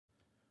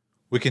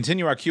We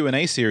continue our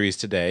Q&A series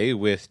today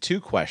with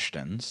two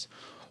questions.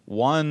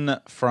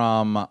 One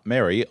from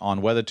Mary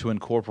on whether to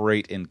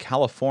incorporate in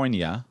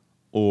California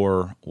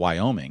or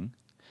Wyoming,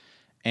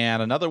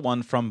 and another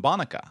one from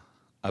Bonica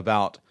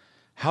about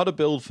how to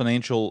build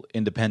financial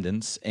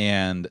independence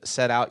and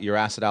set out your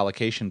asset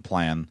allocation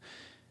plan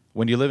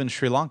when you live in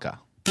Sri Lanka.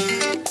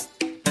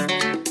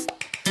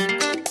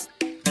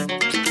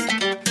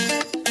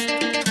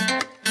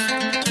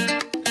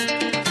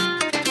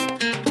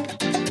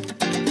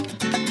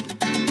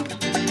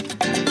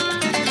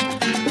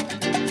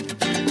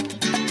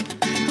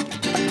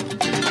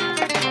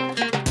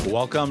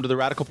 Welcome to the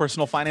Radical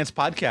Personal Finance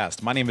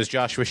Podcast. My name is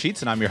Joshua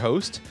Sheats, and I'm your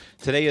host.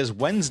 Today is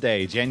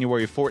Wednesday,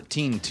 January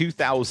 14,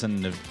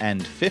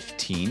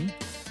 2015.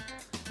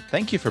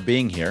 Thank you for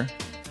being here.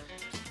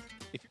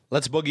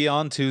 Let's boogie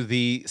on to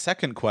the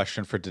second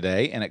question for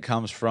today, and it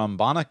comes from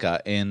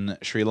Bonica in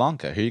Sri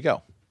Lanka. Here you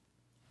go.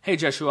 Hey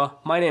Joshua,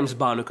 my name's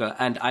Bhanoob,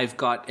 and I've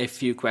got a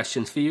few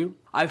questions for you.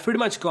 I've pretty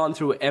much gone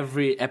through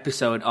every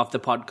episode of the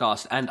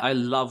podcast, and I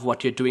love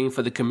what you're doing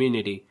for the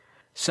community.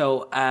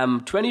 So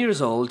I'm 20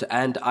 years old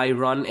and I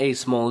run a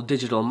small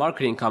digital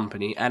marketing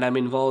company and I'm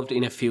involved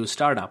in a few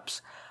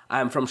startups.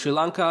 I'm from Sri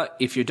Lanka.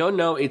 If you don't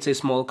know, it's a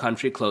small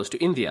country close to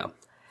India.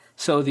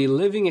 So the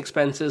living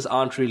expenses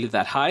aren't really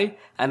that high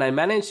and I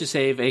manage to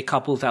save a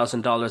couple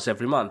 $1,000s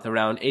every month,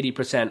 around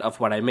 80% of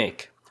what I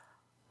make.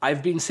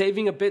 I've been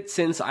saving a bit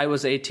since I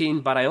was 18,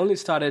 but I only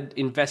started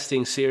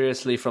investing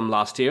seriously from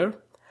last year.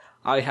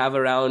 I have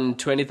around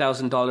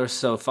 $20,000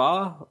 so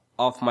far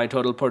of my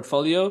total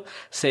portfolio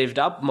saved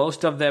up.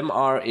 Most of them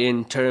are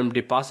in term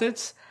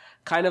deposits,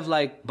 kind of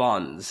like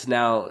bonds.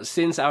 Now,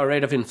 since our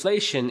rate of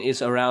inflation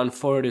is around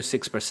 4 to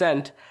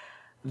 6%,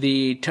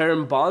 the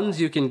term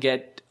bonds you can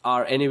get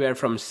are anywhere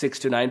from 6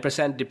 to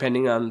 9%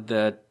 depending on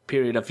the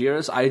period of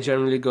years. I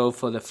generally go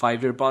for the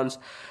 5-year bonds.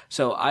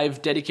 So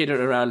I've dedicated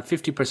around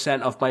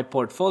 50% of my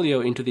portfolio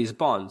into these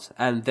bonds.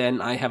 And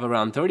then I have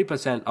around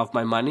 30% of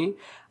my money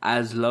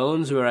as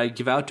loans where I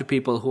give out to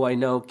people who I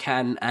know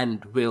can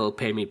and will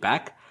pay me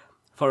back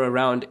for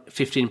around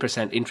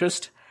 15%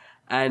 interest.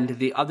 And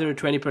the other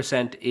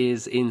 20%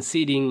 is in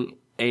seeding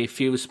a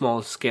few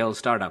small scale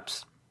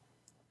startups.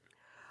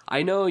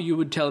 I know you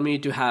would tell me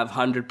to have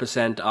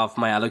 100% of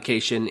my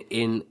allocation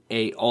in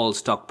a all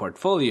stock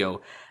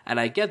portfolio. And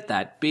I get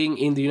that. Being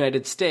in the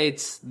United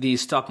States, the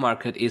stock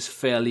market is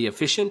fairly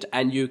efficient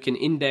and you can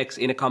index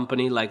in a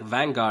company like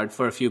Vanguard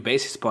for a few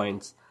basis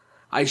points.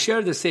 I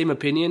share the same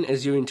opinion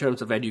as you in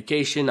terms of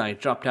education. I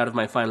dropped out of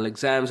my final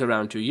exams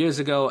around 2 years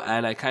ago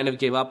and I kind of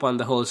gave up on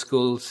the whole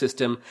school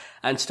system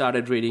and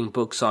started reading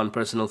books on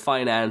personal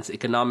finance,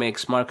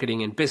 economics,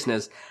 marketing and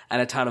business,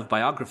 and a ton of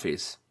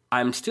biographies.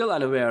 I'm still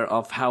unaware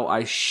of how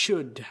I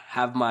should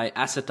have my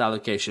asset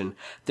allocation.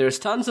 There's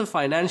tons of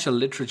financial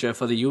literature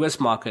for the US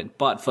market,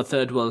 but for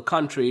third world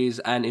countries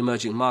and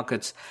emerging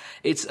markets,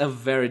 it's a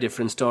very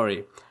different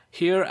story.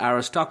 Here,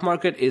 our stock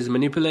market is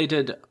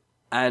manipulated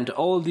and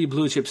all the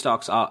blue chip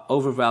stocks are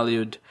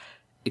overvalued,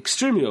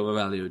 extremely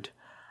overvalued.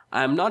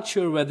 I'm not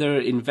sure whether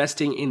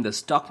investing in the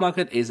stock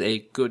market is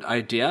a good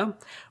idea.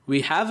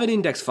 We have an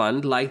index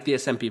fund like the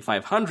S&P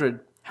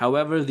 500.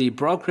 However, the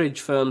brokerage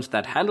firms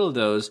that handle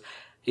those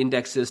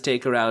indexes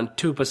take around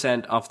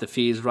 2% of the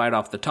fees right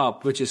off the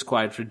top, which is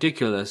quite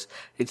ridiculous.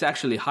 It's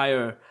actually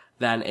higher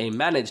than a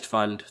managed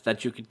fund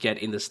that you could get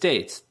in the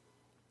States.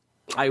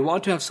 I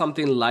want to have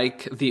something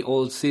like the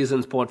Old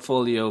Seasons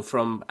portfolio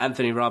from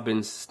Anthony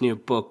Robbins' new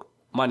book,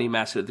 Money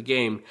Mastered the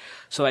Game,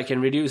 so I can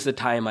reduce the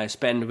time I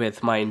spend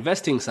with my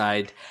investing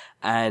side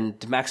and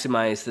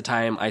maximize the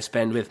time I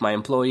spend with my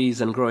employees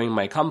and growing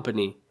my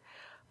company.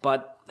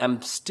 But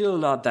I'm still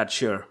not that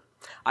sure.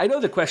 I know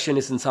the question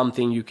isn't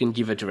something you can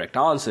give a direct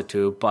answer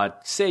to,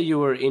 but say you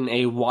were in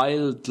a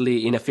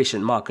wildly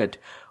inefficient market,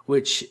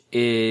 which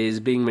is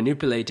being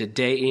manipulated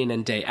day in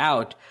and day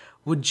out,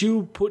 would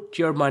you put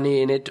your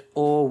money in it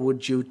or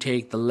would you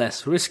take the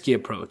less risky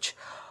approach?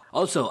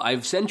 Also,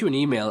 I've sent you an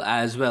email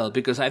as well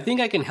because I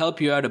think I can help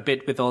you out a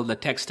bit with all the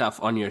tech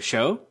stuff on your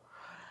show.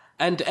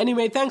 And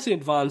anyway, thanks in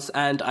advance,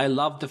 and I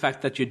love the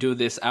fact that you do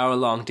this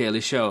hour-long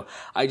daily show.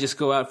 I just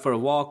go out for a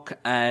walk,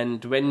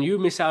 and when you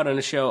miss out on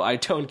a show, I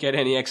don't get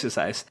any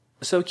exercise.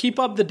 So keep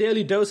up the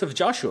daily dose of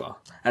Joshua.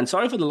 And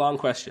sorry for the long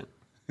question.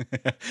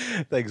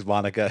 Thanks,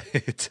 Monica.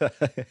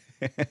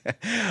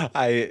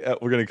 We're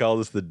going to call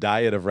this the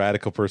diet of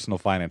radical personal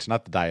finance.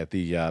 Not the diet,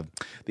 the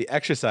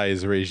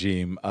exercise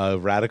regime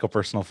of radical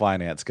personal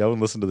finance. Go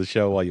and listen to the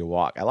show while you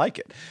walk. I like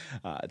it.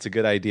 It's a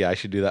good idea. I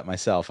should do that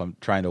myself. I'm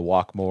trying to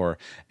walk more,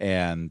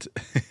 and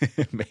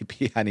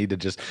maybe I need to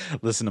just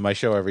listen to my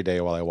show every day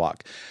while I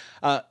walk.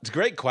 It's a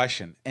great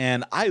question,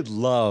 and I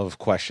love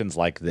questions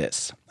like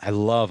this. I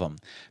love them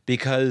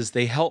because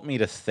they help me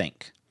to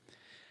think.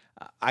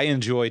 I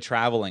enjoy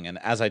traveling, and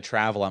as I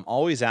travel, I'm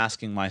always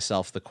asking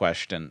myself the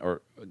question,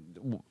 or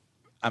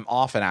I'm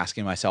often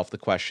asking myself the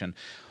question,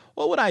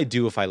 what would I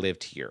do if I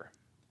lived here?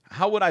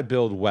 How would I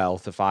build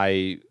wealth if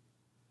I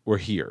were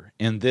here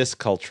in this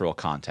cultural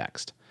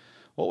context?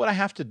 What would I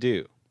have to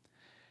do?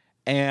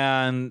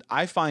 And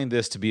I find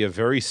this to be a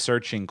very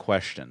searching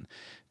question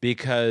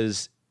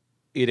because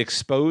it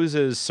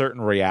exposes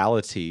certain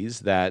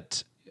realities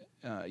that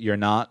you're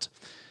not,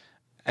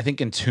 I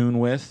think, in tune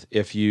with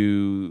if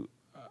you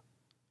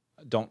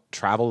don't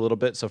travel a little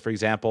bit. So, for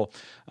example,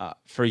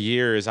 for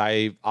years,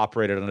 I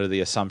operated under the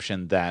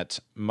assumption that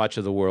much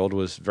of the world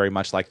was very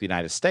much like the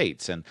United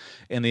States. And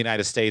in the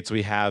United States,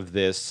 we have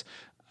this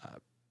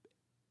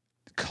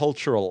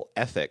cultural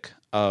ethic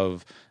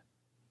of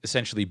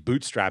essentially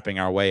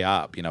bootstrapping our way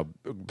up. You know,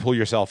 pull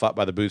yourself up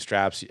by the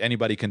bootstraps.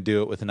 Anybody can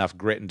do it with enough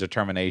grit and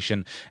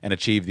determination and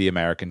achieve the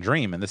American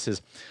dream. And this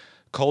is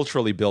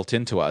culturally built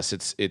into us.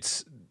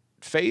 It's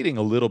fading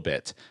a little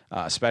bit,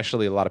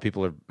 especially a lot of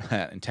people are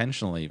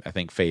intentionally, I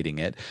think, fading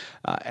it.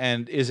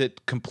 And is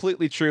it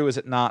completely true? Is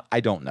it not?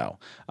 I don't know.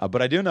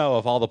 But I do know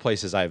of all the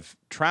places I've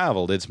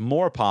traveled, it's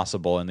more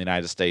possible in the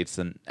United States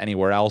than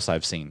anywhere else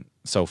I've seen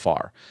so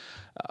far.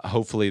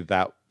 Hopefully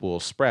that will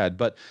spread.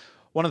 But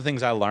one of the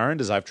things I learned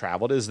as I've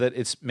traveled is that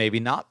it's maybe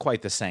not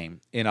quite the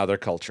same in other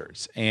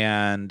cultures.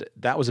 And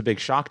that was a big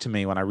shock to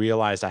me when I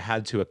realized I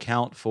had to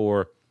account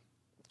for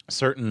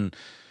certain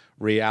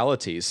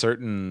realities,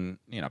 certain,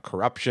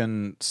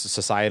 corruption,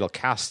 societal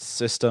caste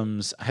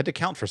systems. I had to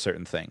account for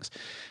certain things.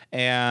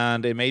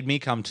 And it made me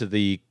come to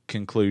the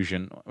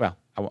conclusion, well,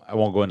 I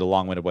won't go into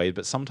long-winded ways,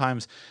 but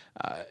sometimes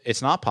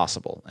it's not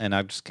possible. And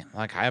I'm just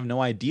I have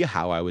no idea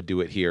how I would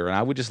do it here, and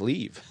I would just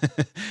leave.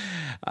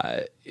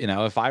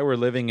 If I were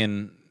living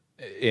in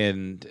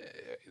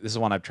this is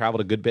one I've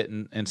traveled a good bit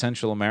in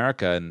Central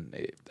America,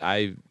 and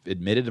I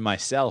admitted to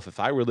myself, if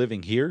I were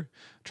living here,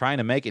 trying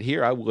to make it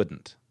here, I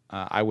wouldn't.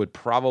 I would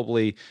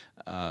probably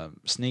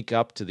sneak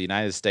up to the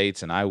United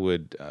States, and I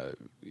would,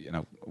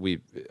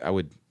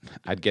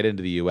 I'd get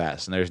into the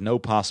U.S. And there's no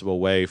possible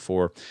way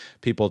for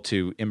people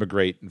to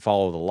immigrate and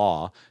follow the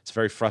law. It's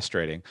very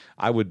frustrating.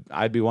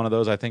 I'd be one of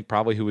those, I think,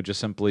 probably who would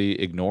just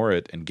simply ignore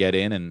it and get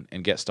in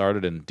and get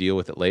started and deal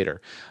with it later.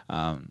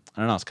 I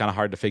don't know. It's kind of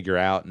hard to figure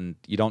out, and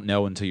you don't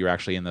know until you're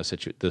actually in those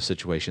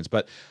situations.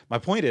 But my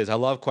point is, I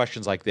love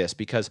questions like this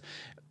because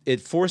it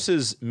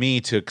forces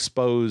me to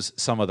expose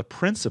some of the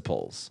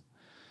principles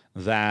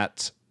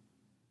that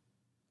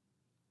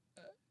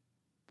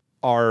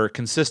are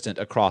consistent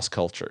across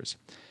cultures.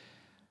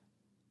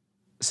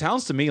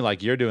 Sounds to me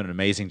like you're doing an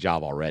amazing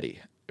job already.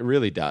 It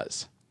really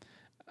does.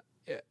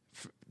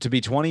 To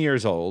be 20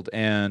 years old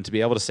and to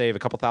be able to save a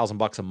couple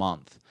 $1,000 a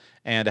month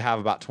and to have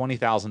about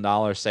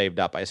 $20,000 saved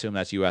up, I assume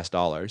that's US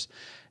dollars,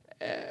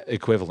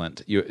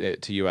 equivalent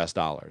to US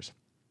dollars.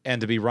 And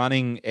to be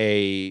running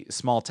a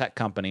small tech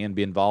company and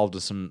be involved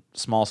with some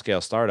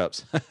small-scale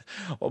startups,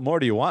 what more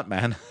do you want,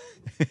 man?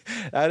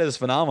 That is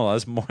phenomenal.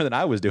 That's more than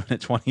I was doing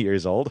at 20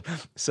 years old.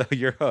 So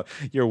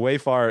you're way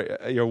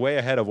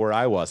ahead of where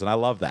I was, and I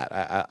love that.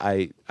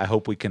 I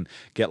hope we can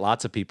get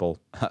lots of people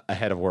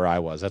ahead of where I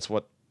was. That's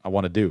what I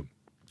want to do.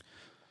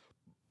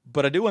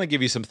 But I do want to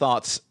give you some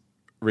thoughts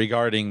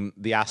regarding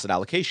the asset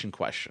allocation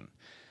question.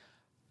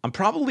 I'm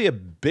probably a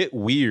bit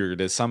weird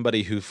as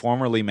somebody who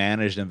formerly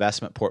managed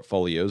investment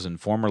portfolios and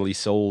formerly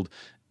sold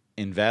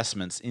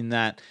investments in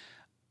that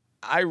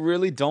I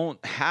really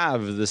don't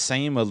have the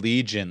same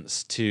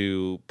allegiance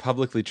to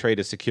publicly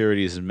traded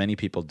securities as many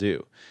people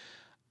do.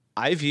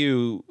 I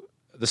view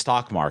the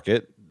stock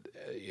market,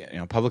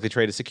 publicly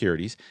traded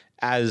securities,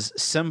 as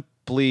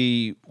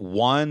simply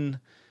one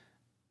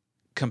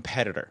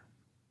competitor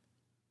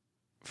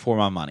for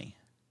my money.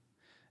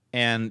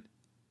 And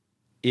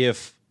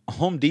if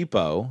Home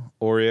Depot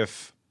or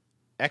if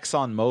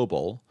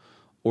ExxonMobil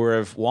or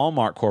if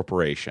Walmart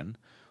Corporation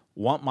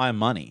want my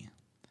money,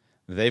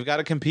 they've got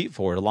to compete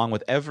for it along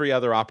with every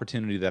other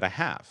opportunity that I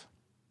have.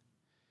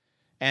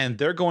 And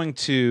they're going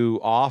to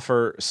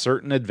offer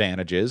certain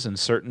advantages and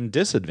certain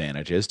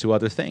disadvantages to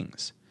other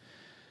things.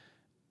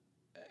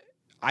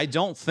 I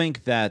don't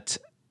think that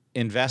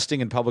investing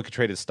in publicly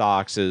traded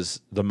stocks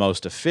is the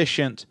most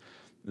efficient,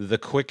 the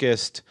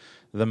quickest,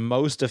 the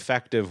most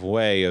effective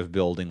way of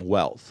building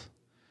wealth.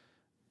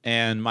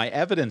 And my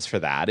evidence for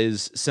that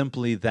is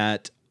simply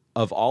that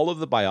of all of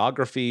the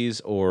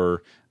biographies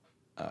or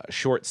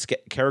short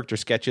character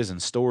sketches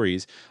and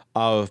stories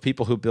of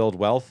people who build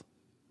wealth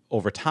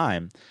over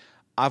time,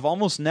 I've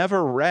almost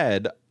never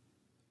read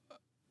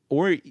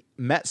or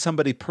met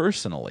somebody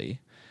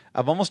personally.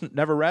 I've almost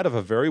never read of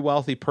a very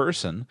wealthy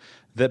person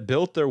that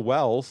built their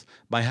wealth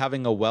by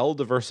having a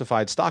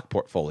well-diversified stock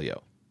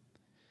portfolio.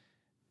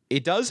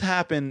 It does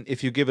happen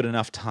if you give it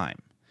enough time.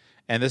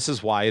 And this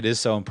is why it is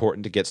so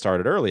important to get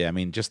started early. I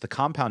mean, just the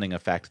compounding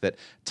effect that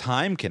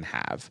time can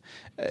have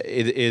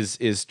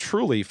is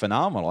truly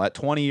phenomenal. At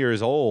 20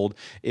 years old,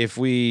 if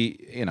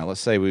we,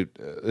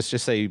 let's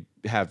just say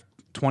have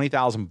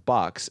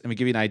 $20,000, and we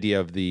give you an idea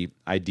of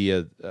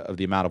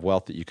the amount of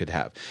wealth that you could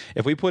have.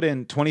 If we put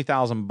in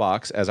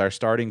 $20,000 as our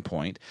starting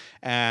point,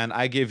 and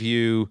I give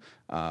you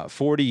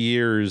 40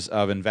 years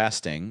of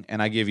investing,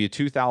 and I give you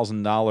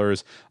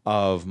 $2,000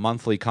 of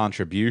monthly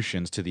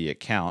contributions to the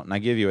account, and I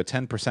give you a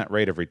 10%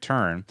 rate of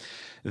return,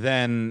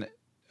 then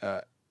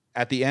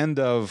at the end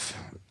of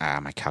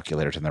my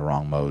calculator's in the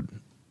wrong mode.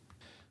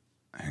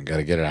 I got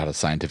to get it out of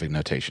scientific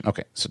notation.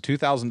 Okay, so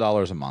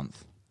 $2,000 a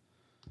month.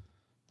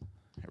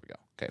 Here we go.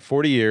 Okay,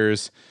 40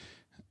 years,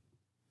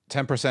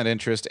 10%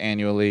 interest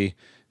annually,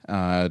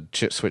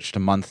 switch to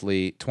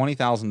monthly,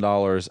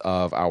 $20,000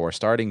 of our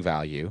starting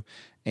value,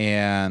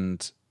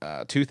 and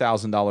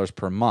 $2,000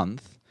 per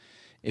month.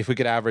 If we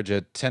could average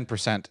a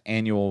 10%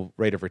 annual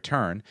rate of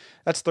return,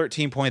 that's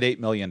 $13.8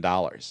 million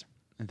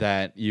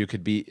that you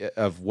could be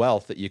of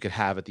wealth that you could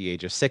have at the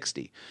age of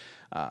 60.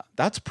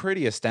 That's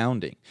pretty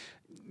astounding.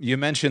 You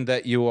mentioned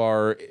that you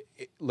are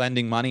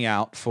lending money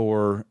out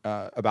for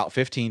about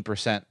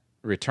 15%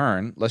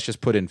 return. Let's just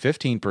put in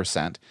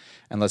 15%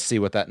 and let's see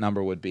what that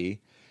number would be.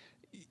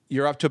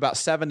 You're up to about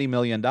 $70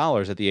 million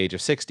at the age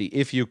of 60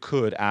 if you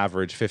could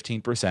average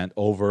 15%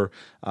 over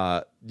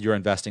your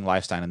investing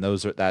lifestyle. And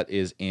that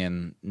is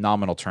in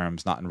nominal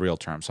terms, not in real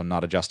terms. So I'm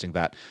not adjusting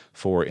that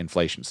for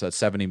inflation. So that's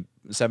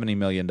 $70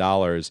 million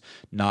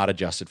not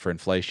adjusted for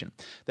inflation.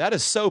 That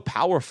is so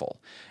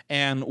powerful.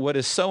 And what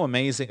is so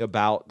amazing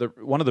about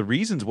one of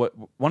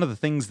the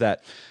things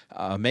that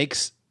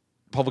makes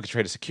publicly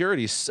traded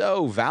securities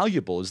so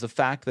valuable is the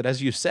fact that,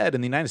 as you said,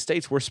 in the United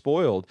States, we're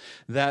spoiled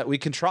that we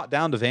can trot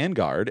down to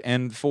Vanguard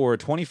and for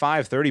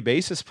 25, 30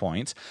 basis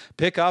points,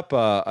 pick up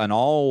an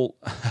all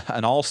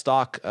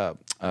stock,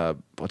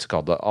 what's it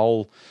called? The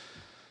all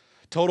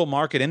total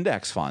market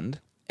index fund.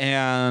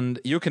 And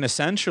you can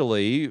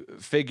essentially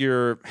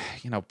figure,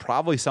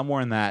 probably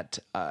somewhere in that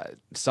 8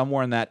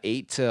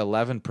 to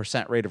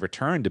 11% rate of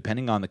return,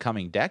 depending on the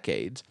coming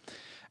decades.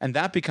 And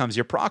that becomes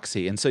your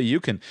proxy. And so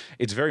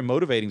it's very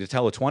motivating to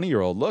tell a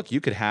 20-year-old, look, you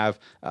could have,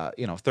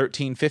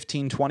 13,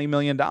 15, $20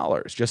 million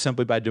just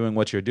simply by doing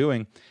what you're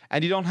doing.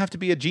 And you don't have to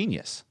be a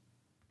genius.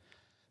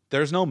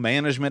 There's no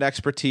management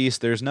expertise.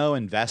 There's no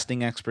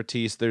investing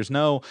expertise. There's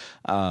no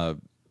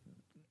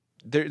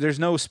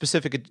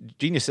specific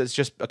genius. It's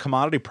just a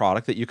commodity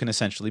product that you can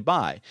essentially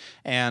buy.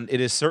 And it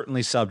is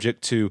certainly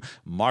subject to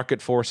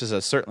market forces.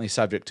 It's certainly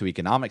subject to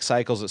economic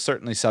cycles. It's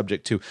certainly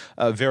subject to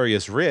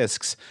various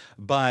risks.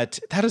 But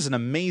that is an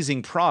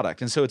amazing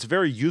product. And so it's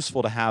very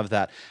useful to have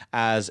that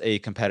as a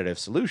competitive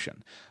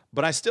solution.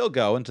 But I still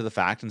go into the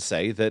fact and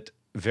say that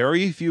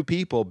very few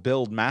people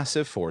build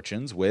massive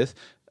fortunes with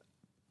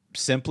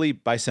simply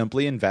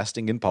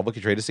investing in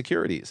publicly traded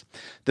securities.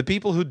 The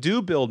people who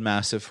do build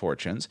massive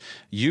fortunes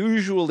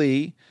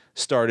usually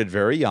started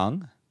very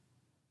young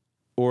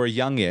or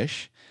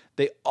youngish.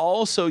 They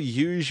also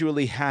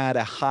usually had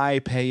a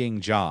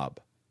high-paying job,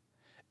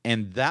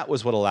 and that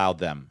was what allowed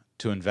them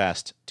to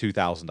invest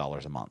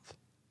 $2,000 a month.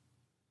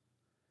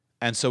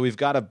 And so we've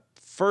got to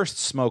first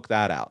smoke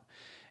that out.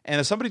 And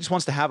if somebody just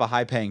wants to have a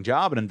high-paying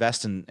job and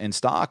invest in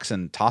stocks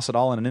and toss it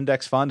all in an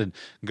index fund and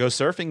go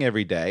surfing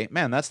every day,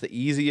 man, that's the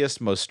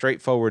easiest, most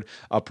straightforward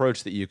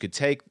approach that you could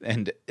take.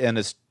 And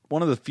it's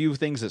one of the few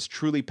things that's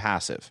truly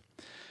passive.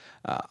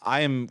 I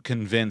am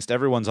convinced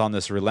everyone's on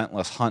this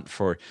relentless hunt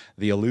for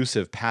the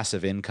elusive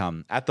passive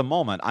income. At the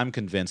moment, I'm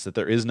convinced that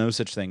there is no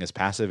such thing as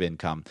passive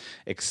income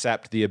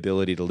except the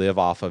ability to live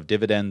off of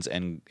dividends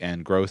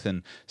and growth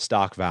in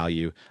stock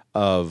value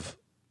of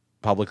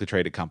publicly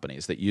traded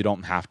companies that you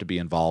don't have to be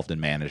involved in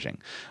managing.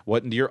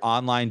 What your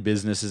online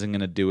business isn't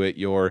going to do it.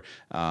 Your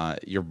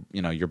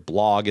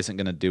blog isn't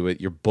going to do it.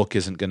 Your book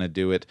isn't going to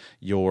do it.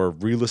 Your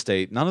real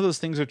estate. None of those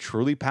things are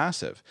truly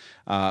passive.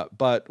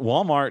 But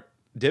Walmart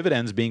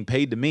dividends being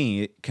paid to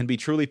me can be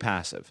truly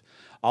passive.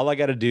 All I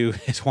got to do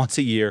is once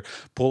a year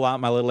pull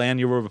out my little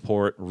annual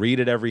report, read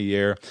it every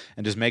year,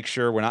 and just make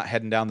sure we're not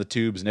heading down the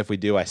tubes. And if we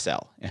do, I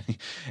sell.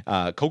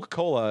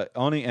 Coca-Cola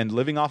owning and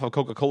living off of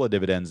Coca-Cola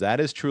dividends, that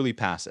is truly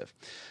passive.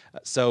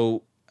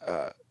 So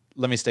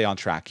let me stay on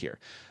track here.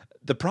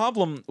 The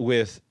problem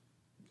with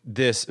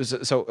this is,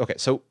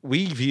 so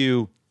we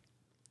view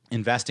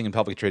investing in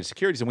publicly traded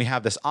securities, and we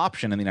have this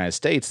option in the United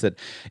States that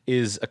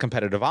is a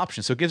competitive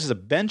option. So it gives us a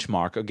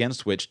benchmark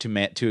against which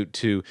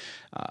to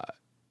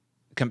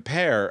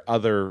compare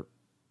other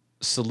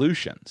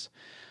solutions.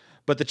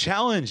 But the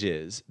challenge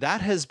is that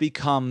has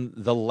become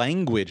the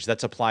language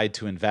that's applied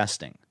to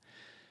investing.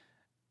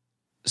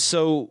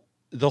 So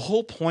the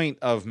whole point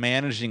of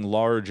managing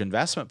large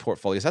investment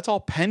portfolios, that's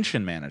all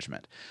pension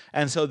management.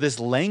 And so this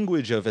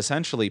language of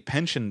essentially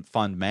pension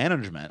fund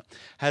management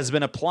has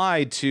been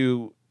applied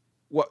to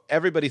what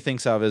everybody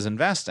thinks of as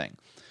investing.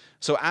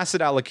 So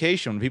asset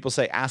allocation, when people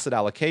say asset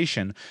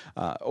allocation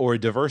or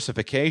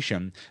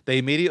diversification, they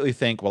immediately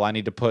think, well, I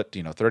need to put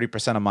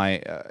 30% of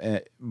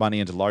my money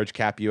into large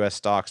cap U.S.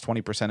 stocks,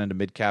 20% into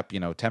mid cap,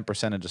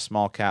 10% into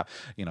small cap,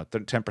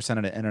 10%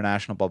 into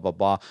international, blah, blah,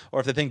 blah.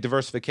 Or if they think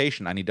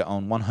diversification, I need to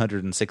own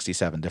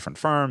 167 different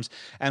firms.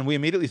 And we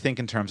immediately think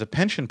in terms of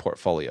pension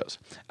portfolios.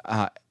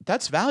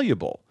 That's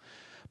valuable.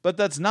 But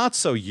that's not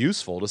so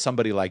useful to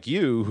somebody like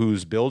you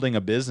who's building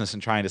a business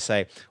and trying to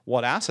say,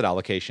 what asset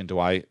allocation do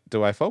I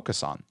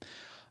focus on?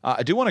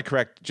 I do want to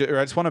correct, or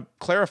I just want to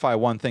clarify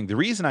one thing. The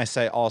reason I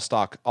say all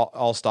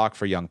stock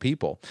for young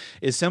people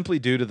is simply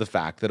due to the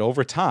fact that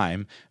over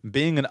time,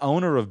 being an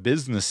owner of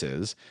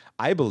businesses,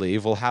 I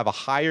believe, will have a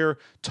higher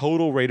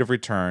total rate of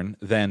return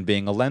than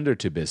being a lender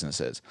to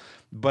businesses.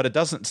 But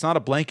it's not a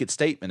blanket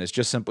statement. It's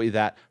just simply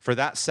that for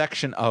that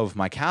section of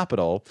my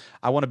capital,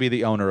 I want to be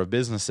the owner of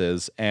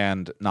businesses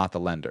and not the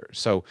lender.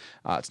 So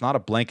it's not a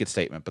blanket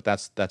statement, but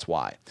that's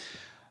why.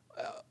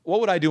 What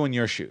would I do in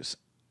your shoes?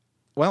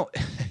 Well,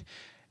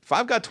 if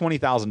I've got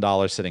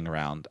 $20,000 sitting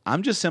around,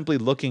 I'm just simply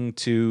looking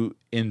to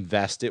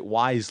invest it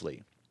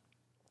wisely.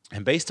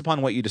 And based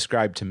upon what you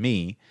described to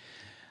me,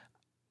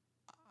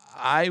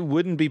 I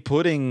wouldn't be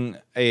putting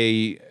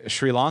a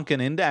Sri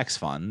Lankan index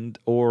fund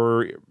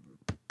or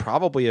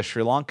probably a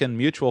Sri Lankan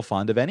mutual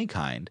fund of any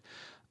kind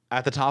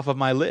at the top of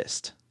my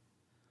list.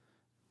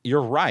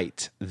 You're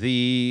right.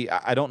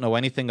 I don't know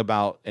anything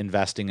about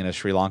investing in a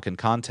Sri Lankan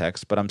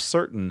context, but I'm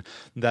certain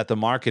that the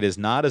market is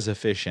not as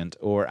efficient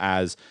or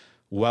as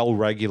well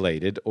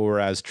regulated or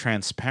as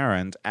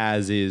transparent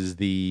as is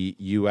the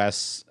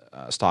U.S.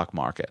 Stock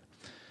market.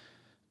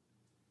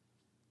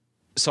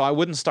 So I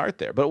wouldn't start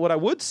there. But what I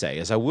would say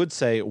is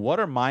what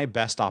are my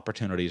best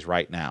opportunities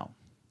right now?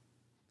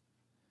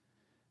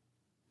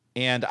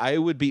 And I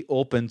would be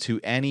open to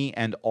any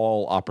and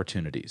all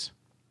opportunities.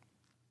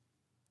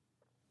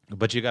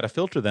 But you got to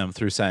filter them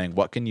through saying,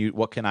 what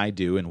can I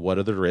do, and what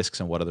are the risks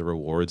and what are the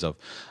rewards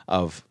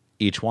of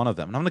each one of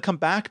them? And I'm going to come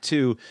back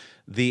to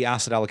the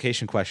asset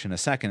allocation question in a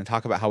second and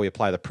talk about how we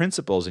apply the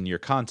principles in your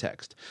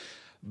context.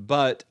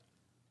 But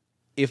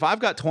if I've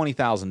got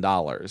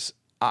 $20,000,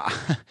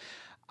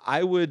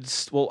 I would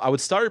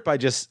start by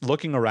just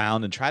looking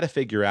around and try to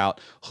figure out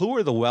who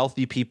are the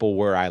wealthy people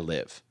where I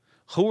live.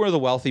 Who are the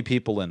wealthy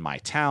people in my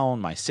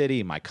town, my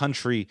city, my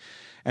country,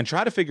 and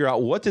try to figure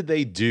out what did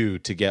they do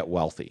to get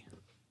wealthy.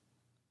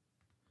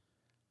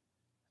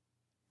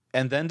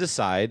 And then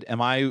decide,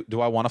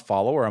 do I want to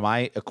follow, or am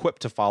I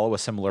equipped to follow a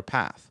similar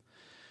path?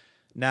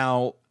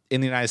 Now, in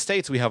the United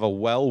States, we have a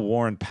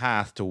well-worn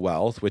path to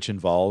wealth, which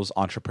involves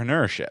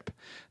entrepreneurship.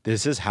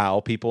 This is how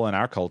people in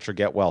our culture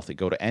get wealthy.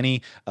 Go to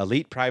any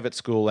elite private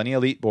school, any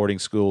elite boarding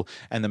school,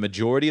 and the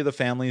majority of the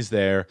families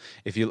there,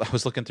 I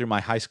was looking through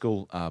my high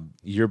school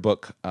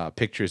yearbook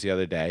pictures the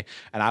other day,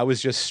 and I was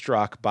just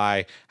struck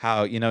by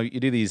how, you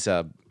do these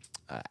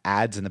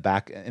ads in the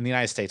back. In the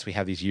United States, we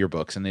have these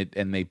yearbooks,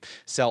 and they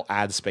sell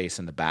ad space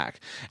in the back.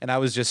 And I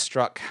was just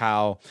struck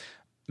how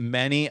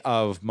many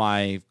of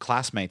my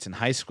classmates in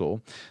high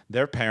school,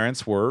 their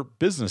parents were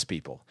business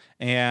people.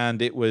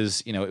 And it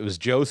was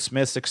Joe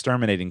Smith's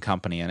exterminating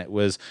company, and it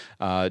was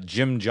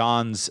Jim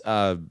John's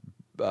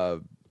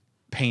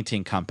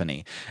painting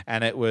company,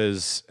 and it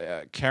was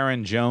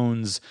Karen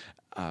Jones'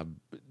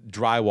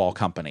 drywall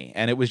company,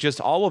 and it was just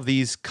all of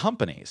these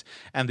companies,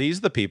 and these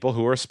are the people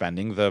who are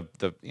spending the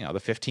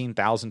 $15,000,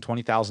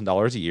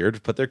 $20,000 a year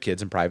to put their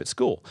kids in private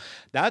school.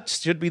 That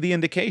should be the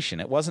indication.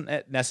 It wasn't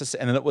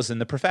necessary, and it was in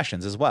the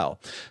professions as well.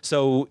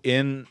 So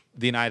in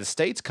the United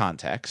States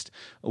context,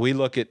 we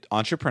look at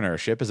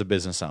entrepreneurship as a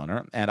business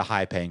owner and a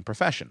high-paying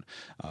profession.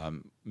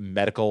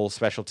 Medical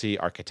specialty,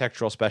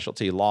 architectural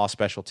specialty, law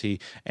specialty,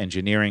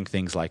 engineering,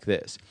 things like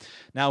this.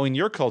 Now, in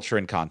your culture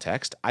and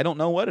context, I don't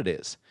know what it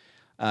is.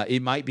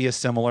 It might be a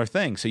similar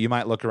thing. So you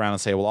might look around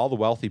and say, well, all the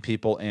wealthy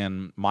people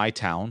in my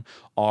town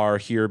are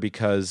here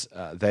because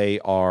they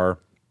are,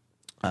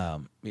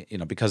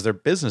 because they're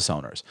business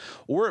owners.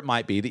 Or it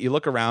might be that you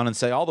look around and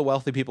say, all the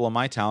wealthy people in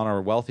my town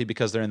are wealthy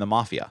because they're in the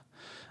mafia.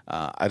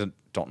 I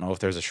don't know if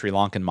there's a Sri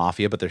Lankan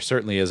mafia, but there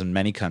certainly is in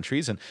many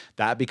countries, and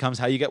that becomes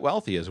how you get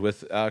wealthy, is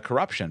with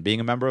corruption, being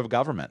a member of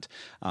government.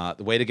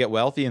 The way to get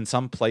wealthy in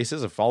some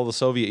places, if follow the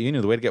Soviet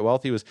Union, the way to get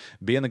wealthy was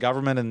be in the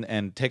government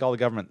and take all the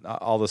government,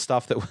 all the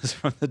stuff that was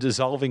from the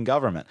dissolving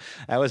government.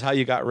 That was how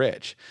you got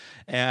rich.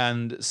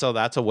 And so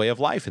that's a way of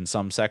life in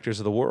some sectors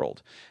of the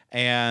world.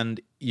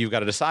 And you've got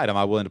to decide, am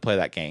I willing to play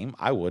that game?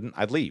 I wouldn't.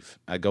 I'd leave.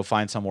 I'd go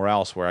find somewhere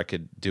else where I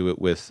could do it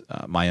with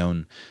my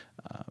own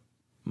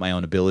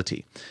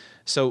ability.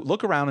 So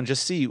look around and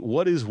just see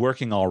what is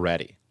working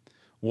already.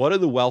 What are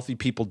the wealthy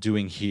people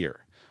doing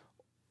here?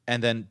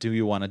 And then, do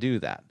you want to do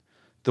that?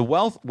 The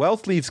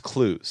wealth leaves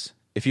clues.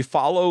 If you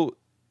follow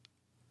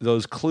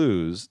those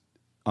clues,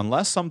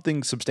 unless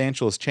something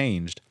substantial has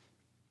changed,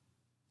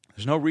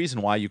 there's no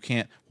reason why you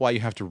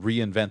have to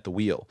reinvent the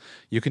wheel.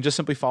 You can just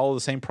simply follow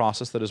the same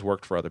process that has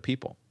worked for other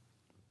people.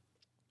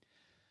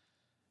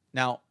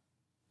 Now,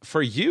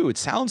 for you, it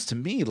sounds to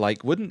me like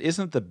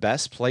isn't the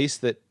best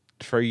place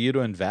for you to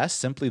invest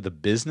simply the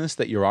business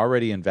that you're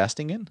already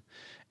investing in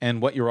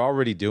and what you're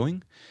already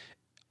doing?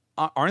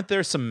 Aren't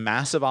there some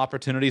massive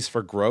opportunities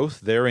for growth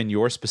there in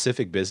your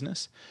specific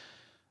business?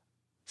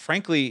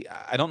 Frankly,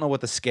 I don't know what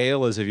the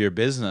scale is of your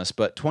business,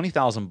 but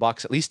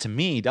 $20,000, at least to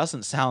me,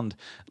 doesn't sound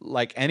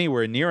like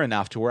anywhere near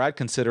enough to where I'd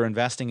consider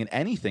investing in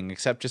anything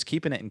except just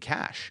keeping it in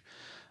cash.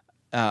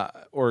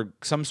 Or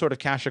some sort of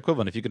cash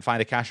equivalent. If you can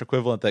find a cash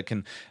equivalent that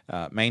can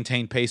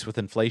maintain pace with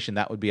inflation,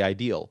 that would be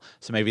ideal.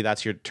 So maybe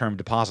that's your term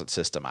deposit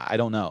system. I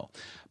don't know.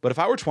 But if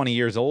I were 20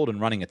 years old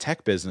and running a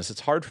tech business,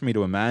 it's hard for me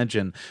to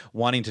imagine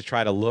wanting to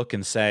try to look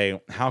and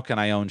say, how can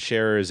I own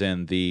shares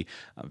in the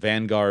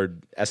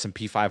Vanguard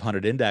S&P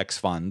 500 index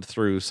fund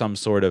through some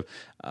sort of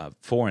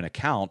foreign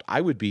account?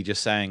 I would be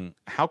just saying,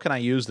 how can I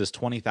use this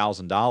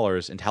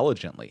 $20,000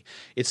 intelligently?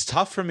 It's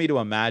tough for me to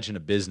imagine a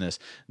business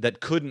that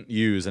couldn't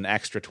use an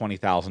extra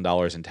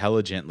 $20,000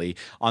 intelligently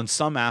on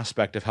some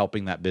aspect of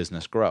helping that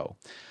business grow.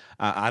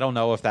 I don't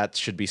know if that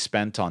should be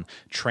spent on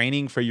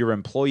training for your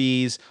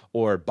employees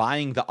or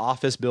buying the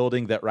office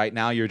building that right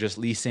now you're just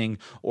leasing,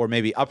 or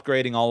maybe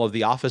upgrading all of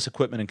the office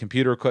equipment and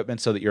computer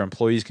equipment so that your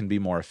employees can be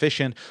more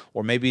efficient,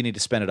 or maybe you need to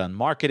spend it on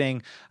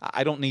marketing.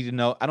 I don't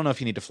know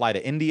if you need to fly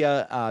to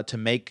India to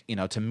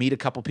meet a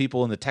couple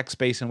people in the tech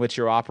space in which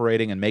you're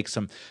operating and make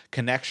some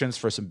connections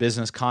for some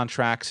business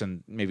contracts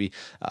and maybe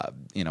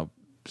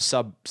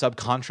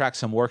subcontract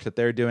some work that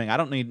they're doing. I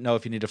don't know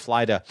if you need to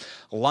fly to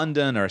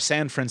London or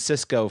San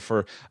Francisco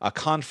for a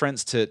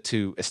conference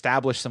to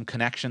establish some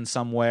connection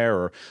somewhere,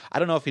 or I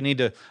don't know if you need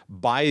to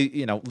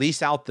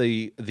lease out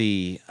the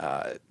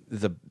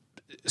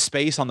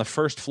space on the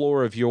first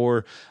floor of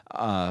your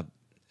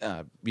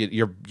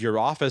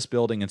office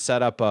building and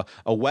set up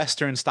a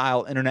Western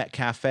style internet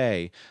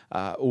cafe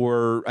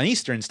or an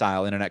Eastern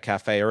style internet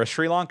cafe or a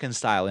Sri Lankan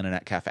style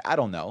internet cafe. I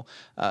don't know,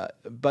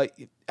 but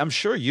I'm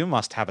sure you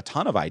must have a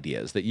ton of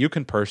ideas that you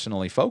can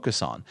personally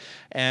focus on,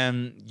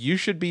 and you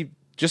should be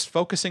just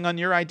focusing on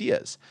your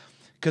ideas,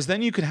 because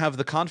then you can have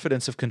the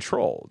confidence of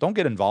control. Don't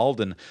get involved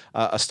in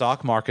a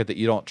stock market that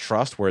you don't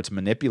trust, where it's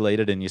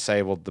manipulated and you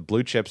say, well, the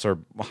blue chips are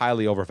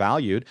highly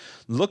overvalued.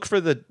 Look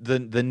for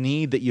the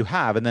need that you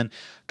have and then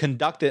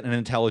conduct it in an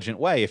intelligent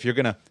way. If you're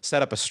going to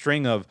set up a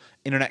string of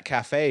internet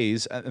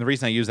cafes, and the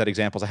reason I use that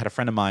example is I had a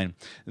friend of mine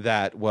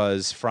that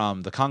was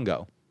from the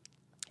Congo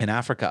in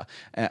Africa,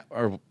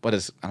 or I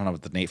don't know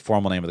what the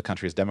formal name of the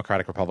country is,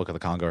 Democratic Republic of the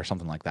Congo or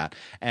something like that.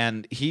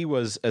 And he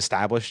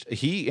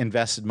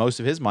invested most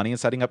of his money in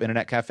setting up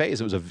internet cafes.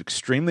 It was an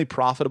extremely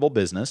profitable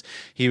business.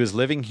 He was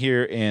living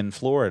here in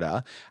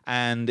Florida,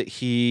 and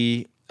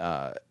he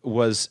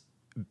was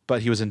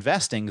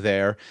investing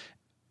there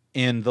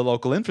in the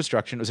local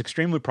infrastructure. It was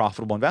extremely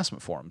profitable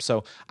investment for him.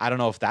 So I don't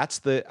know if that's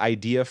the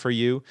idea for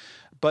you,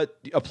 but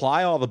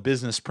apply all the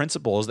business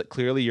principles that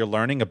clearly you're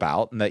learning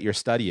about and that you're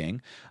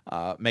studying.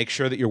 Make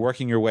sure that you're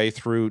working your way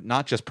through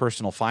not just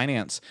personal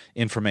finance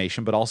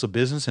information, but also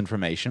business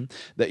information,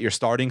 that you're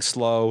starting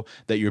slow,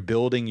 that you're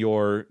building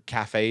your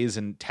cafes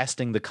and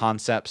testing the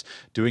concepts,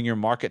 doing your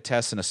market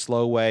tests in a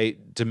slow way,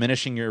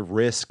 diminishing your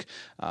risk,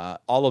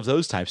 all of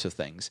those types of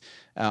things.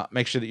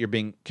 Make sure that you're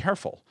being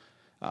careful.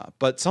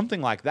 But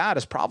something like that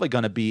is probably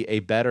going to be a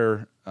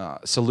better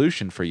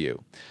solution for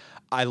you.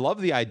 I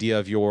love the idea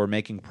of your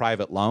making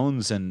private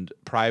loans and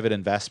private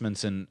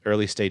investments in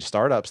early stage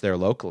startups there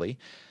locally.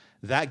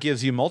 That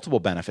gives you multiple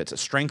benefits. It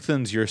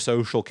strengthens your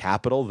social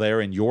capital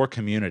there in your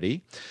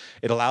community.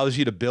 It allows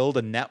you to build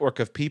a network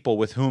of people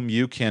with whom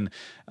you can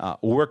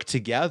work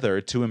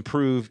together to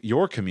improve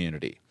your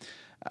community.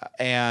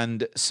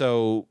 And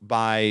so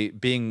by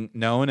being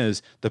known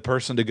as the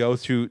person to go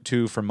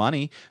to for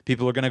money,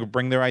 people are going to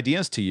bring their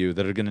ideas to you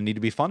that are going to need to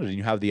be funded. And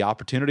you have the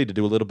opportunity to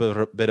do a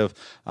little bit of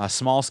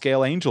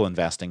small-scale angel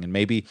investing and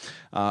maybe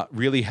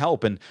really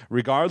help. And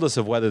regardless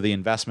of whether the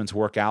investments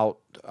work out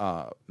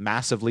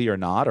massively or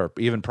not, or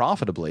even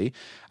profitably,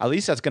 at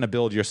least that's going to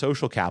build your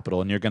social capital,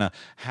 and you're going to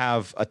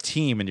have a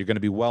team, and you're going to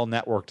be well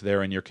networked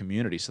there in your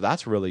community. So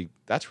that's really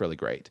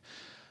great.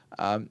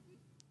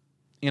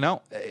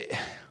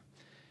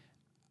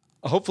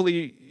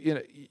 Hopefully,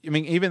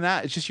 even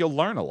that, it's just you'll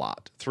learn a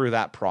lot through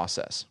that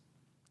process.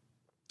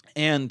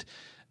 And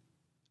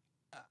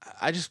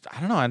I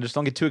don't know. I just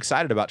don't get too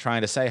excited about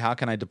trying to say, how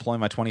can I deploy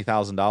my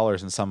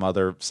 $20,000 in some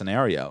other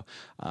scenario?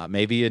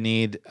 Maybe you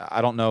need,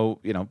 I don't know,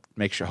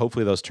 make sure,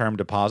 hopefully those term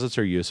deposits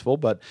are useful,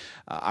 but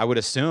I would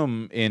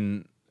assume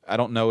I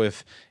don't know I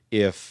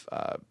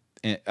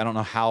don't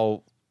know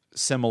how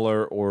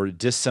similar or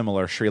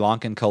dissimilar Sri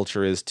Lankan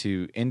culture is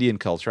to Indian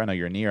culture. I know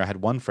you're near. I had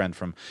one friend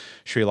from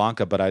Sri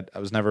Lanka, but I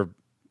was never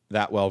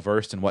that well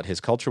versed in what his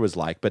culture was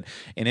like. But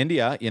in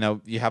India,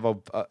 you have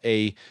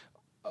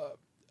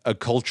a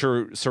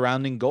culture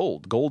surrounding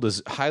gold. Gold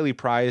is highly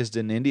prized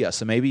in India,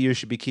 so maybe you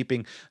should be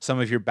keeping some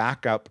of your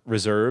backup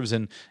reserves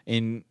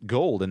in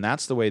gold, and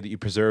that's the way that you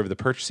preserve the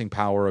purchasing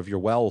power of your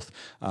wealth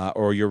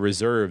or your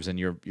reserves and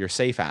your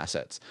safe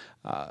assets.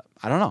 I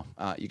don't know.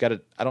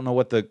 I don't know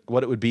what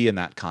it would be in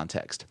that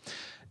context.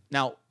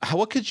 Now,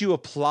 what could you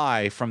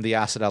apply from the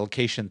asset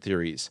allocation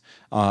theories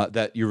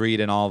that you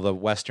read in all the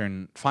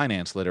Western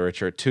finance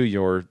literature to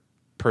your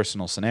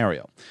personal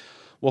scenario?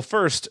 Well,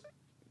 first,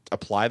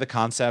 apply the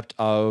concept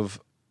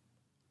of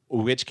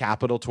which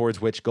capital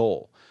towards which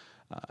goal.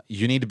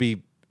 You need to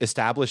be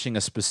establishing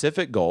a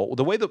specific goal.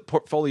 The way that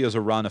portfolios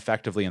are run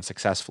effectively and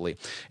successfully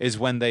is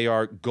when they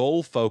are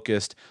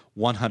goal-focused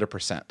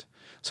 100%.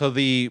 So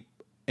the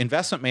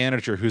investment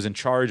manager who's in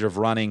charge of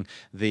running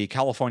the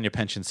California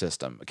pension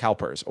system,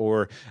 CalPERS,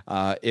 or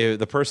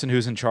the person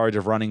who's in charge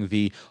of running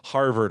the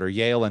Harvard or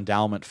Yale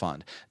endowment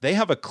fund, they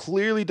have a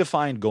clearly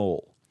defined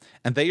goal.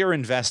 and they are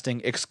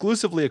investing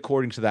exclusively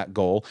according to that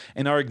goal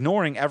and are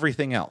ignoring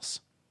everything else.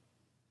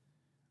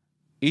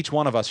 Each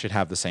one of us should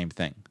have the same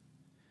thing.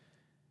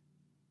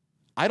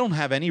 I don't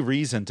have any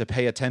reason to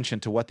pay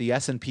attention to what the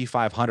S&P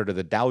 500 or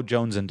the Dow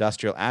Jones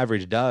Industrial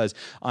Average does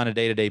on a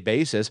day-to-day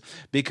basis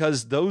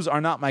because those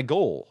are not my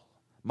goal.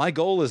 My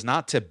goal is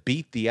not to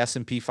beat the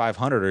S&P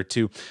 500 or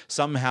to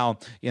somehow,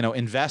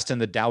 invest in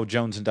the Dow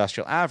Jones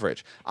Industrial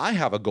Average. I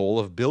have a goal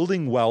of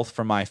building wealth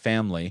for my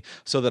family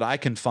so that I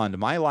can fund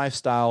my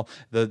lifestyle,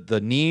 the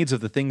needs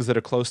of the things that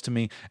are close to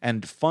me,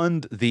 and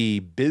fund the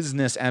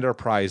business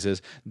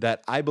enterprises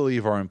that I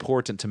believe are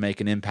important to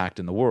make an impact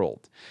in the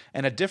world.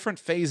 And at different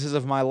phases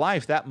of my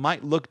life, that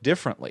might look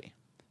differently.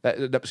 That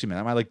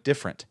might look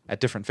different at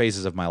different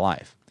phases of my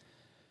life.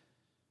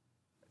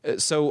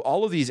 So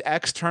all of these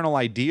external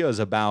ideas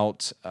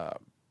about,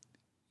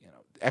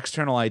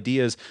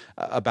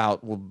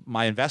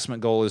 my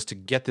investment goal is to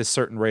get this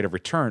certain rate of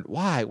return.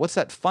 Why? What's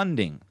that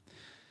funding?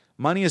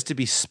 Money is to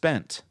be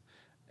spent.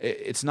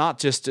 It's not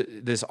just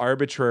this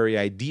arbitrary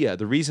idea.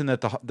 The reason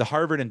that the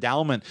Harvard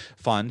Endowment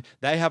Fund,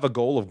 they have a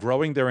goal of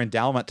growing their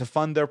endowment to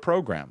fund their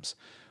programs.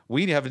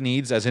 We have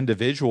needs as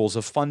individuals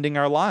of funding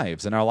our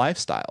lives and our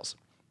lifestyles.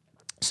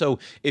 So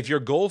if your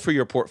goal for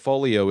your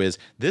portfolio is,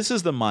 this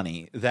is the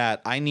money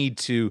that I need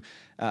to,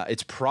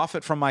 it's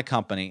profit from my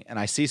company, and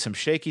I see some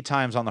shaky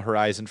times on the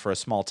horizon for a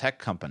small tech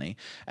company,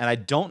 and I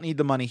don't need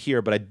the money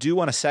here, but I do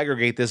want to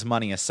segregate this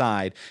money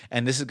aside,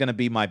 and this is going to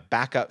be my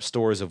backup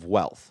stores of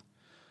wealth.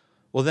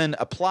 Well, then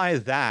apply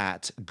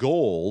that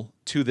goal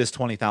to this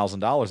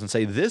 $20,000 and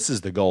say, this is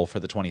the goal for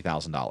the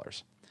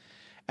 $20,000.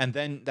 And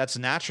then that's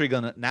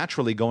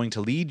naturally going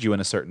to lead you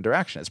in a certain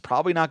direction. It's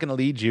probably not going to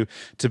lead you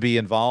to be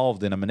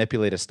involved in a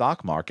manipulated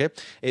stock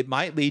market. It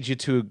might lead you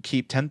to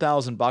keep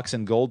 $10,000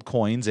 in gold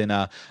coins in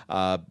a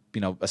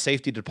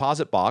safety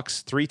deposit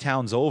box 3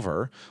 towns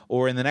over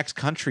or in the next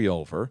country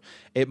over.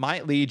 It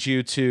might lead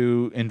you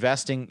to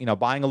investing,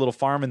 buying a little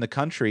farm in the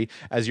country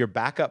as your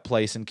backup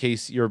place in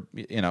case you're,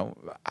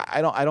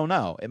 I don't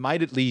know. It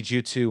might lead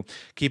you to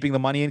keeping the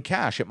money in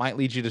cash. It might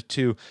lead you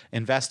to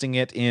investing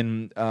it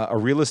in a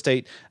real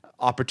estate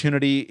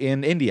opportunity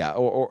in India.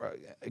 Or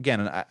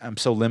again, I'm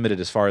so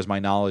limited as far as my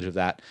knowledge of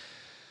that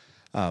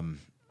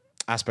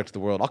aspect of the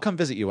world. I'll come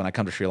visit you when I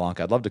come to Sri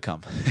Lanka. I'd love to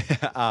come.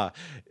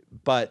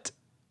 But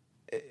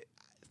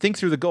think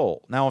through the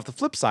goal. Now, if the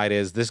flip side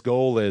is this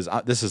goal is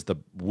this is the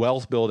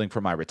wealth building for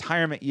my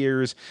retirement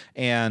years,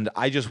 and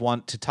I just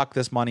want to tuck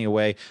this money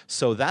away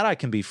so that I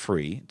can be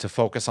free to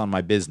focus on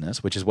my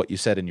business, which is what you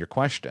said in your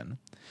question.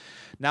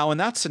 Now, in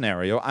that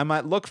scenario, I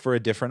might look for a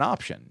different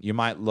option. You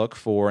might look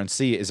for and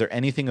see, is there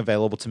anything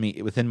available to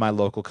me within my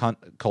local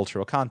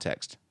cultural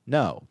context?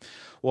 No.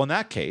 Well, in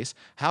that case,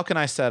 how can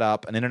I set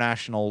up an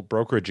international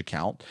brokerage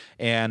account,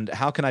 and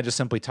how can I just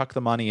simply tuck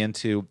the money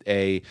into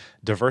a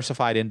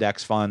diversified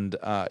index fund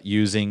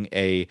using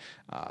a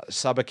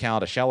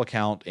sub-account, a shell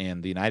account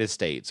in the United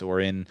States or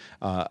in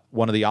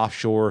one of the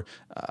offshore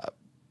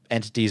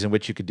entities in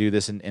which you could do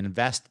this and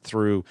invest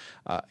through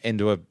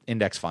into an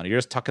index fund. You're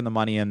just tucking the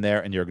money in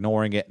there and you're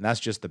ignoring it, and that's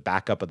just the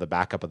backup of the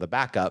backup of the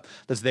backup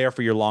that's there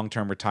for your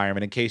long-term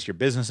retirement in case your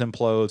business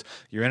implodes,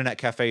 your internet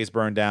cafe is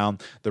burned down,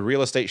 the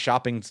real estate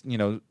shopping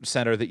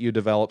center that you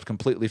developed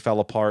completely fell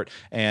apart,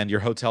 and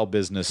your hotel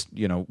business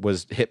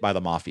was hit by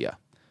the mafia.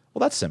 Well,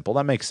 that's simple.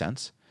 That makes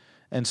sense.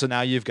 And so now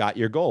you've got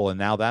your goal, and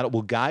now that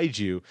will guide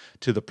you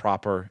to the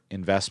proper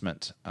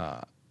investment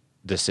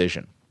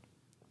decision.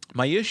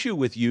 My issue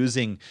with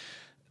using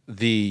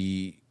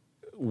the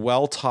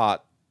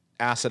well-taught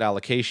asset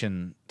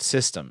allocation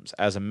systems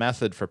as a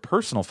method for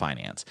personal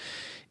finance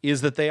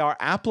is that they are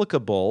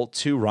applicable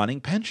to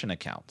running pension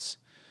accounts.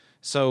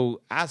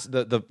 So as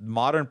the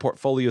modern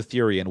portfolio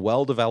theory and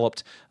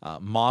well-developed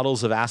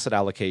models of asset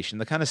allocation,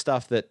 the kind of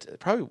stuff that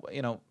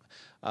probably,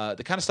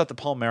 the kind of stuff that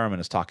Paul Merriman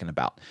is talking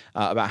about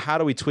how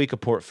do we tweak a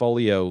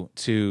portfolio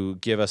to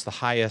give us the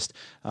highest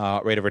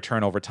rate of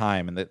return over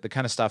time, and the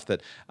kind of stuff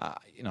that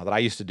that I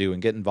used to do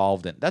and get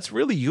involved in. That's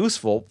really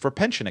useful for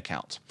pension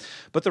accounts.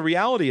 But the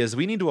reality is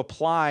we need to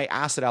apply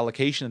asset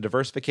allocation and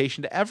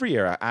diversification to every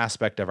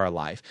aspect of our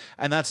life,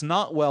 and that's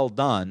not well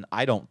done,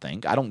 I don't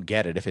think. I don't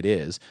get it if it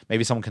is.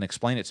 Maybe someone can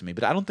explain it to me,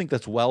 but I don't think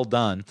that's well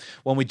done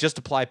when we just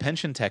apply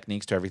pension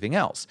techniques to everything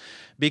else.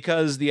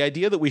 Because the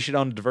idea that we should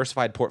own a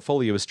diversified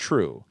portfolio is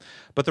true.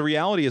 But the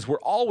reality is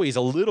we're always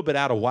a little bit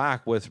out of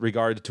whack with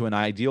regard to an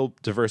ideal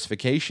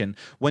diversification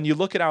when you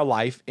look at our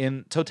life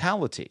in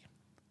totality.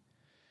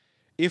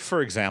 If,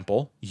 for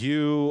example,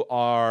 you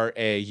are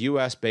a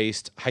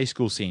U.S.-based high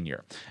school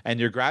senior and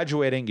you're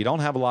graduating, you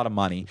don't have a lot of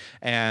money,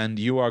 and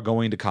you are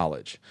going to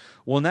college.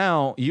 Well,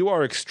 now you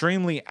are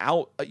extremely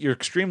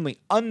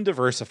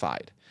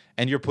undiversified,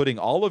 and you're putting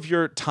all of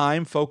your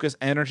time, focus,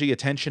 energy,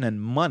 attention,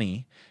 and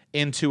money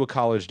into a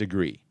college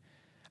degree.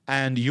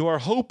 And you are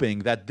hoping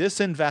that this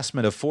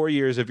investment of 4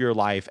 years of your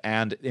life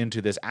and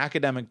into this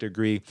academic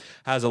degree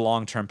has a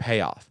long-term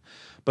payoff.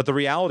 But the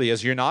reality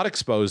is you're not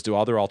exposed to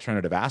other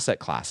alternative asset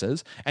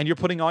classes, and you're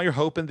putting all your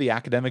hope in the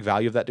academic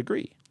value of that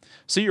degree.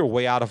 So you're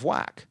way out of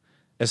whack.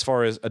 as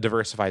far as a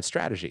diversified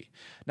strategy.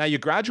 Now you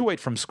graduate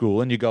from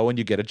school and you go and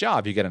you get a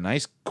job. You get a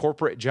nice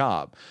corporate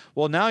job.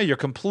 Well, now you're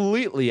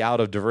completely out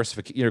of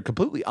diversification. You're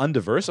completely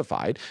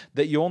undiversified,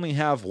 that you only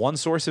have one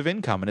source of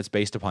income and it's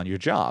based upon your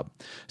job.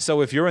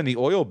 So if you're in the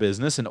oil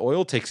business and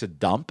oil takes a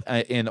dump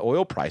in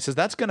oil prices,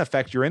 that's going to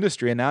affect your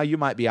industry, and now you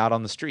might be out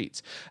on the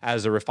streets.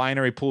 As the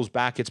refinery pulls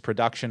back its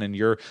production and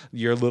your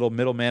little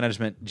middle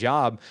management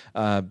job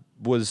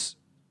was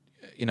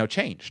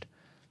changed.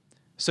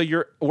 So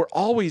we're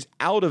always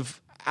out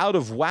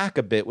of whack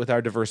a bit with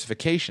our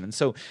diversification. And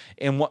so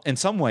in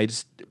some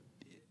ways,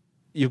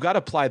 you've got to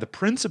apply the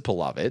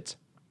principle of it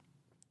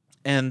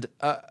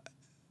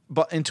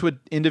but into an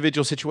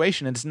individual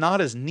situation. And it's not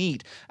as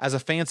neat as a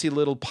fancy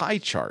little pie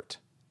chart,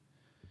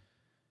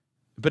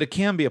 but it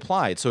can be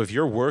applied. So if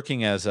you're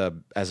working as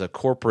a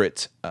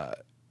corporate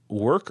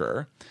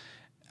worker,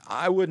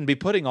 I wouldn't be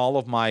putting all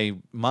of my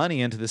money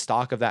into the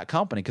stock of that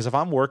company, because if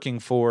I'm working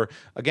for,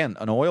 again,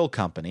 an oil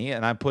company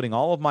and I'm putting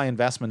all of my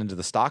investment into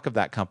the stock of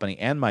that company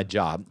and my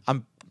job,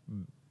 I'm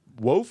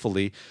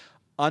woefully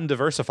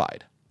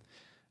undiversified.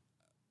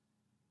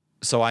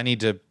 So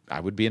I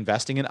would be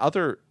investing in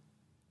other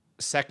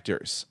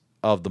sectors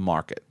of the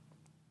market.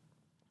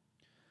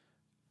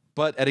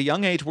 But at a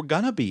young age, we're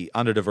going to be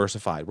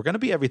under-diversified. We're going to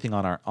be everything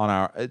on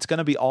our it's going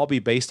to be all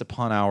based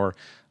upon our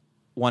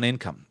one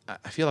income.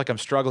 I feel like I'm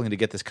struggling to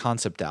get this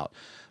concept out.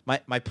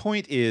 My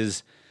point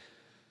is,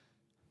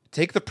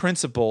 take the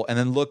principle and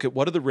then look at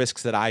what are the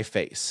risks that I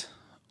face.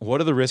 What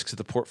are the risks of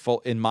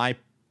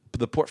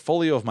the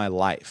portfolio of my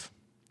life?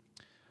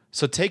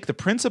 So take the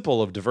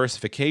principle of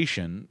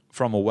diversification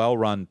from a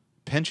well-run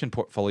pension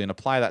portfolio and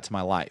apply that to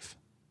my life.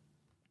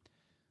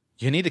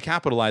 You need to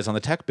capitalize on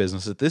the tech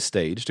business at this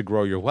stage to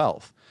grow your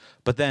wealth.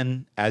 But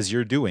then, as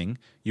you're doing,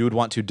 you would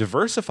want to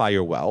diversify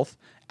your wealth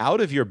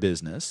out of your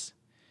business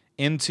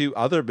into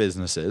other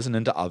businesses and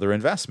into other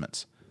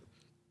investments.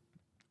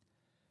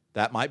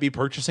 That might be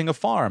purchasing a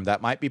farm.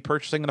 That might be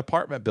purchasing an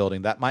apartment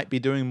building. That might be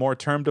doing more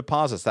term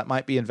deposits. That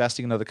might be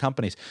investing in other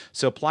companies.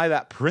 So apply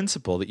that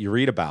principle that you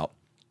read about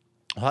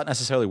without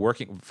necessarily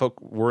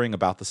worrying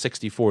about the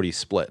 60-40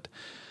 split.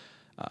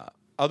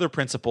 Other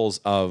principles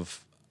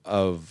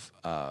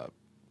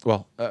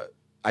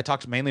I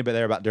talked mainly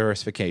about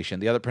diversification.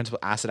 The other principle,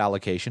 asset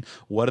allocation.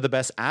 What are the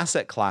best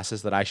asset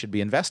classes that I should be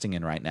investing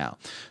in right now?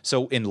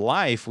 So in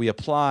life, we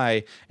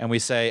apply and we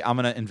say, I'm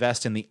going to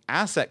invest in the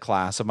asset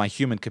class of my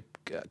human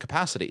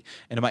capacity,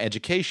 into my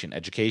education.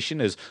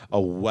 Education is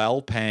a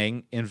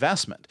well-paying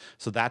investment.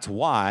 So that's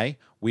why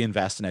we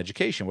invest in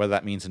education, whether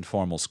that means in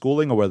formal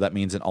schooling or whether that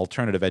means in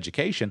alternative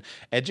education.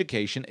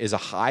 Education is a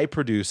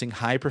high-producing,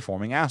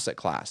 high-performing asset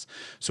class.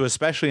 So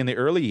especially in the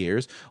early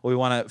years, we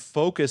want to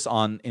focus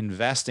on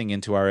investing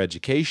into our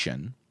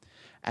education,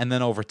 and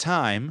then over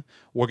time,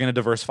 we're going to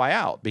diversify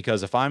out,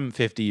 because if I'm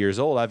 50 years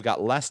old, I've got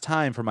less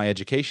time for my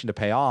education to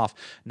pay off.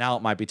 Now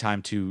it might be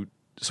time to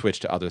switch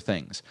to other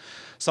things.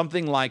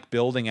 Something like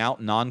building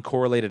out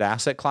non-correlated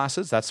asset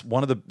classes. That's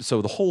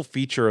so the whole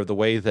feature of the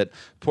way that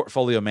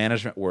portfolio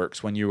management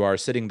works, when you are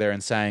sitting there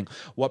and saying,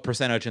 what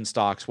percentage in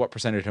stocks, what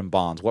percentage in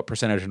bonds, what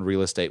percentage in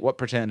real estate, what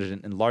percentage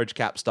in large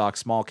cap stocks,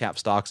 small cap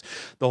stocks.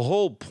 The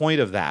whole point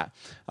of that,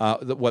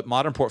 what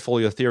modern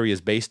portfolio theory is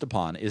based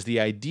upon, is the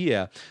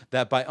idea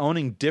that by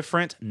owning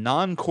different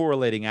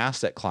non-correlating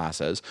asset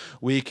classes,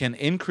 we can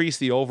increase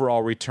the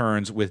overall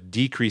returns with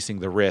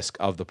decreasing the risk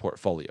of the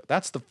portfolio.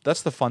 That's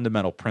the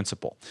fundamental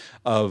principle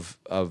of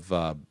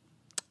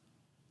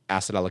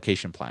asset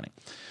allocation planning.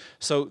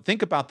 So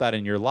think about that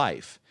in your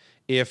life.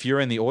 If you're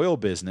in the oil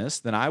business,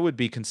 then I would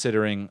be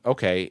considering,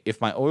 okay, if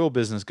my oil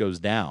business goes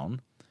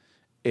down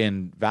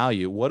in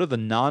value, what are the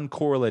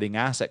non-correlating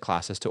asset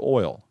classes to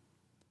oil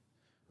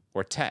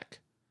or tech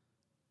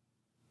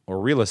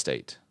or real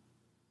estate?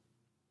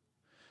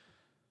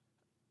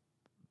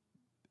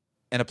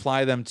 And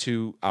apply them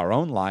to our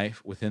own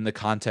life within the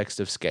context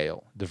of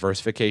scale.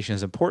 Diversification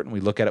is important.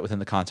 We look at it within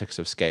the context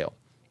of scale.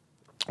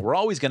 We're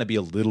always going to be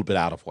a little bit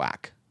out of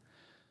whack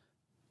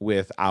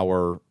with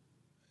our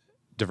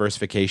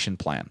diversification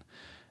plan.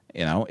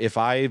 If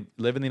I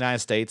live in the United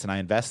States and I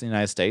invest in the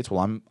United States,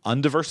 well, I'm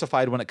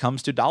undiversified when it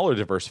comes to dollar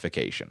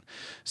diversification.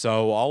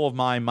 So all of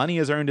my money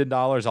is earned in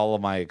dollars, all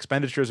of my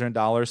expenditures are in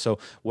dollars. So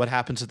what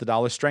happens if the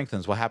dollar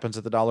strengthens? What happens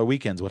if the dollar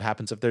weakens? What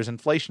happens if there's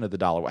inflation of the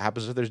dollar? What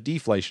happens if there's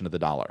deflation of the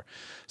dollar?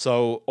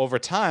 So over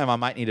time, I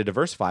might need to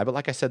diversify. But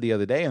like I said the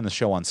other day on the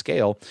show on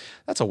scale,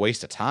 that's a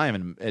waste of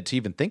time and to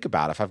even think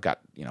about if I've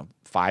got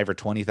 $5,000 or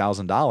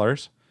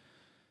 $20,000.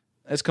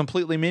 It's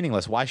completely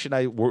meaningless. Why should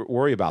I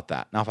worry about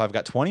that? Now, if I've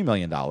got $20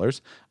 million, I'm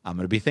going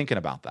to be thinking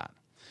about that.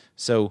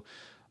 So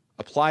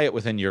apply it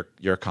within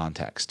your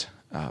context.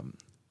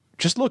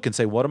 Just look and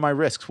say, what are my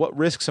risks? What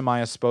risks am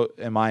I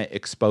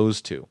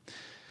exposed to?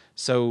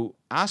 So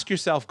ask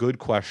yourself good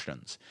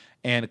questions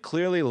and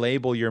clearly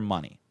label your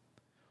money.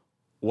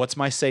 What's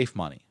my safe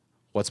money?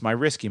 What's my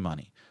risky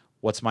money?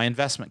 What's my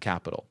investment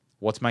capital?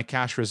 What's my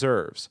cash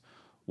reserves?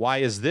 Why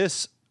is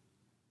this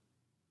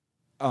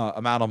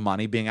amount of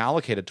money being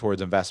allocated towards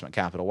investment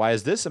capital? Why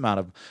is this amount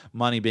of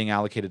money being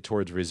allocated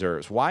towards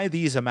reserves? Why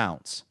these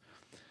amounts?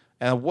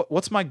 And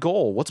what's my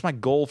goal? What's my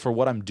goal for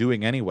what I'm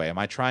doing anyway? Am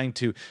I trying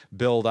to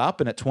build up,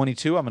 and at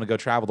 22, I'm going to go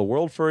travel the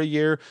world for a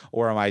year?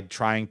 Or am I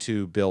trying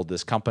to build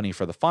this company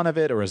for the fun of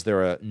it? Or is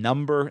there a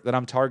number that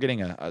I'm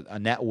targeting, a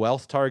net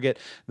wealth target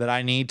that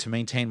I need to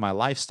maintain my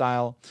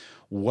lifestyle?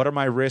 What are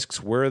my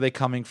risks? Where are they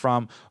coming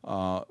from?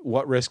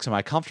 What risks am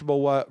I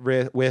comfortable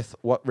with?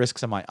 What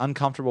risks am I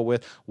uncomfortable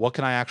with? What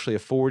can I actually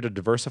afford to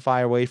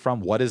diversify away from?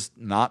 What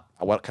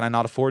can I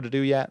not afford to do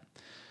yet?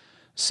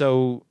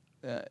 So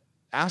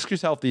ask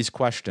yourself these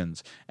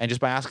questions, and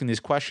just by asking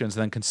these questions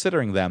and then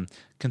considering them,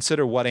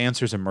 consider what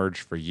answers emerge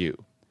for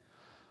you.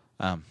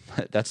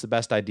 That's the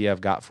best idea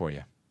I've got for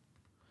you.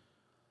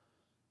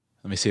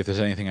 Let me see if there's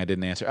anything I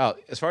didn't answer. Oh,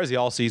 as far as the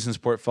all seasons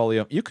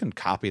portfolio, you can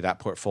copy that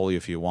portfolio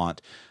if you want.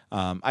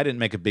 I didn't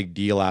make a big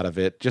deal out of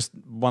it. Just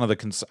one of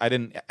the I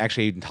didn't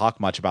actually even talk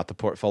much about the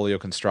portfolio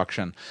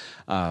construction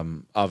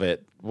of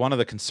it. One of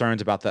the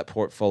concerns about that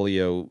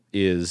portfolio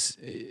is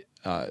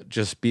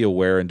just be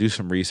aware and do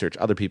some research.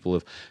 Other people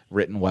have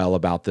written well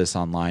about this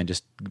online.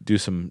 Just do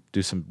some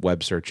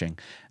web searching.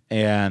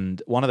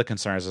 And one of the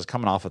concerns is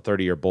coming off a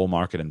 30-year bull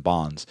market in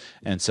bonds.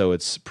 And so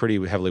it's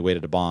pretty heavily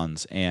weighted to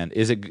bonds. And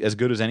is it as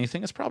good as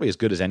anything? It's probably as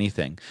good as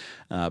anything.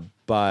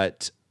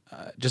 But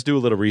just do a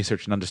little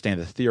research and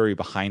understand the theory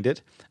behind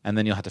it. And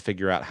then you'll have to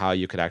figure out how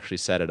you could actually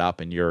set it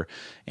up in your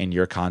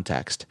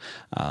context.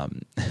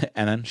 And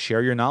then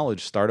share your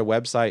knowledge. Start a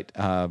website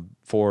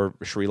for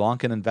Sri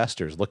Lankan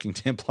investors looking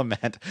to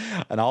implement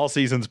an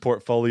all-seasons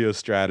portfolio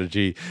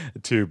strategy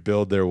to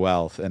build their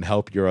wealth and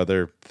help your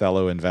other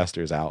fellow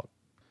investors out.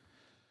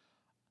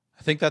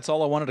 I think that's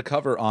all I wanted to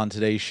cover on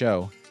today's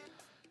show.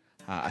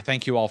 I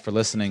thank you all for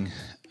listening.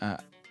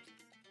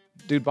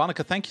 Dude,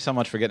 Bhanoob, thank you so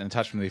much for getting in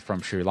touch with me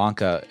from Sri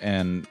Lanka.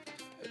 And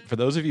for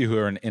those of you who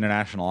are in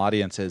international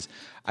audiences,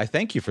 I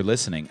thank you for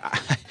listening.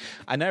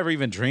 I never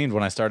even dreamed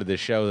when I started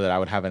this show that I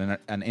would have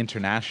an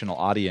international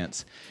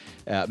audience.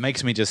 It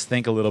makes me just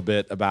think a little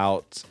bit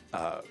about,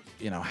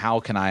 how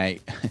can I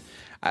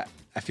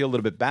feel a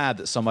little bit bad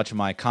that so much of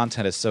my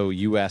content is so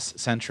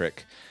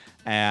U.S.-centric.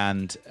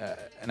 And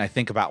I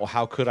think about, well,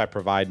 how could I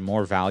provide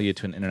more value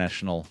to an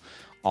international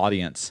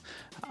audience?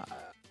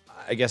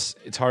 I guess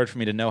it's hard for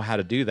me to know how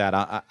to do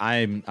that.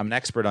 I'm an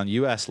expert on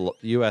U.S.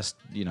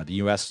 the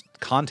U.S.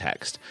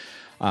 context,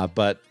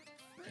 but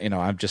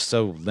I'm just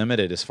so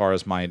limited as far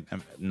as my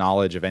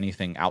knowledge of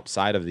anything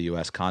outside of the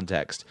U.S.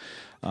 context.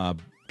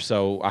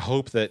 So I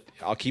hope that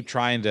I'll keep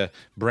trying to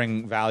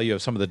bring value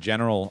of some of the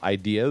general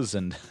ideas,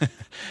 and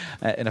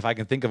and if I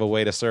can think of a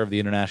way to serve the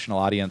international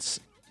audience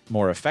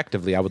more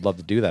effectively, I would love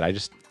to do that. I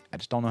just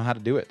don't know how to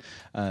do it.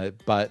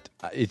 But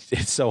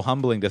it's so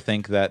humbling to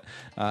think that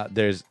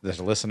there's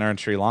a listener in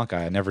Sri Lanka.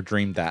 I never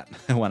dreamed that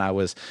when I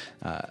was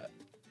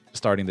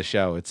starting the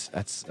show.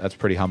 That's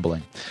pretty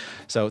humbling.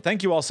 So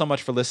thank you all so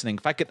much for listening.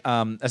 If I could,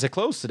 as I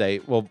close today,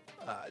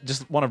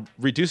 just want to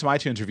redo some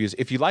iTunes reviews.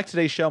 If you like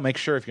today's show, make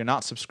sure if you're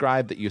not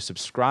subscribed that you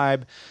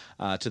subscribe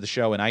to the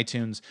show in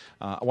iTunes.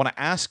 I want to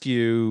ask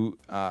you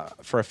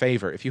for a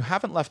favor. If you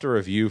haven't left a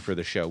review for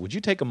the show, would you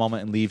take a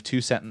moment and leave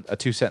a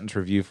two-sentence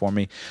review for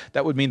me?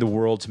 That would mean the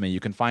world to me. You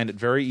can find it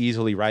very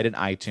easily right in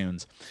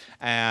iTunes.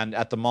 And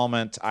at the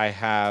moment, I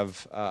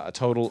have a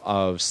total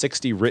of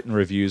 60 written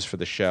reviews for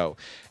the show.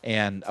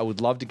 And I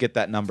would love to get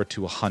that number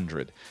to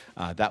 100.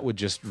 That would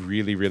just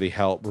really, really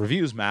help.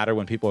 Reviews matter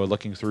when people are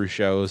looking through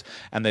shows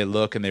and they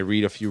look and they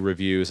read a few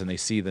reviews and they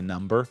see the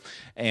number.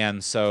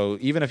 And so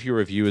even if your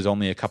review is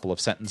only a couple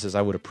of sentences,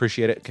 I would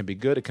appreciate it. It can be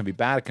good, it can be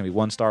bad, it can be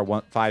 1 star,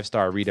 5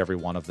 star. I read every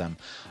one of them.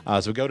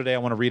 As we go today, I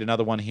want to read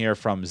another one here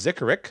from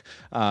Zikarik.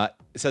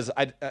 It says,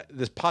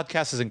 this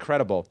podcast is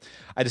incredible.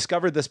 I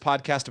discovered this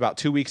podcast about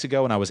 2 weeks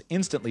ago and I was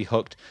instantly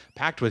hooked,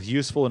 packed with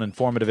useful and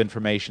informative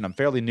information. I'm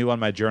fairly new on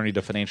my journey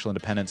to financial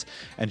independence,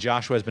 and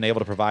Joshua has been able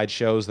to provide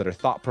shows that are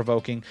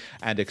thought-provoking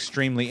and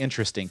extremely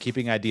interesting,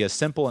 keeping ideas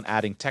simple and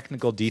adding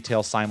technical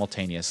detail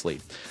simultaneously.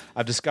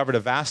 I've discovered a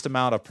vast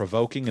amount of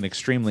provoking and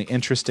extremely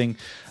interesting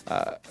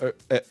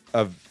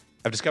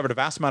I've discovered a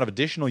vast amount of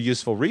additional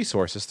useful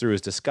resources through his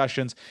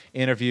discussions,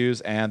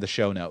 interviews, and the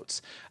show notes.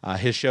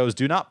 His shows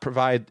do not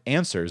provide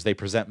answers. They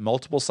present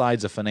multiple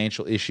sides of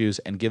financial issues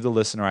and give the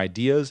listener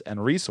ideas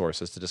and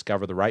resources to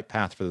discover the right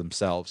path for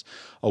themselves.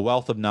 A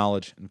wealth of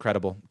knowledge.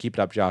 Incredible. Keep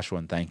it up, Joshua,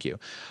 and thank you.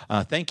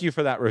 Thank you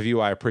for that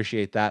review. I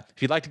appreciate that.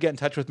 If you'd like to get in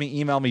touch with me,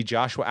 email me,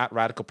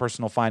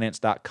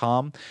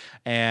 joshua@radicalpersonalfinance.com.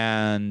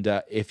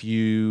 And if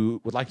you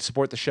would like to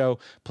support the show,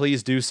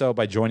 please do so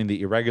by joining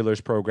the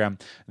Irregulars program.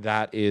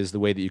 That is the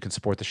way that you can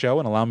support the show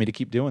and allow me to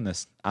keep doing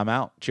this. I'm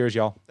out. Cheers,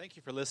 y'all. Thank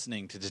you for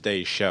listening to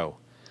today's show.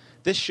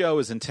 This show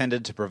is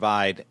intended to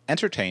provide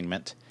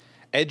entertainment,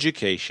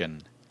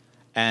 education,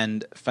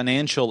 and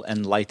financial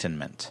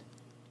enlightenment.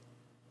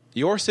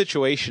 Your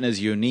situation is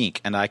unique,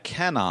 and I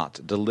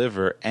cannot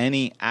deliver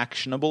any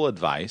actionable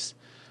advice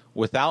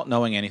without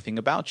knowing anything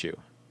about you.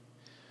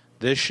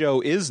 This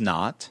show is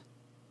not,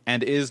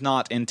 and is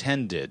not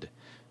intended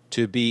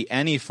to be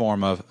any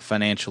form of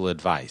financial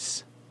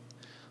advice.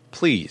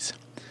 Please,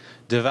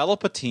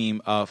 develop a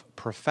team of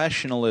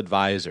professional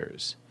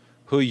advisors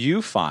who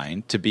you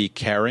find to be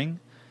caring,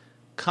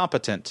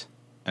 competent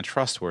and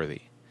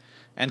trustworthy.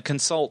 And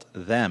consult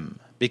them,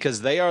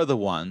 because they are the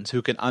ones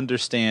who can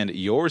understand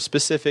your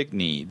specific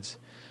needs,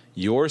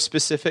 your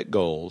specific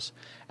goals,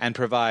 and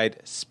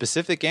provide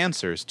specific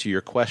answers to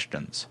your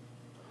questions.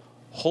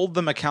 Hold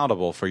them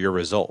accountable for your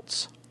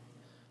results.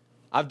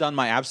 I've done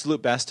my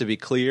absolute best to be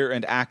clear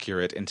and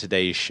accurate in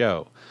today's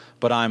show,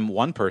 but I'm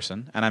one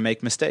person and I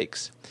make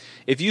mistakes.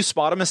 If you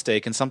spot a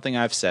mistake in something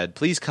I've said,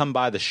 please come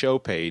by the show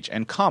page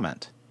and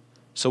comment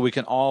so we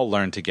can all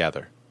learn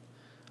together.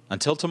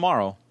 Until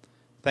tomorrow,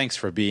 thanks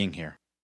for being here.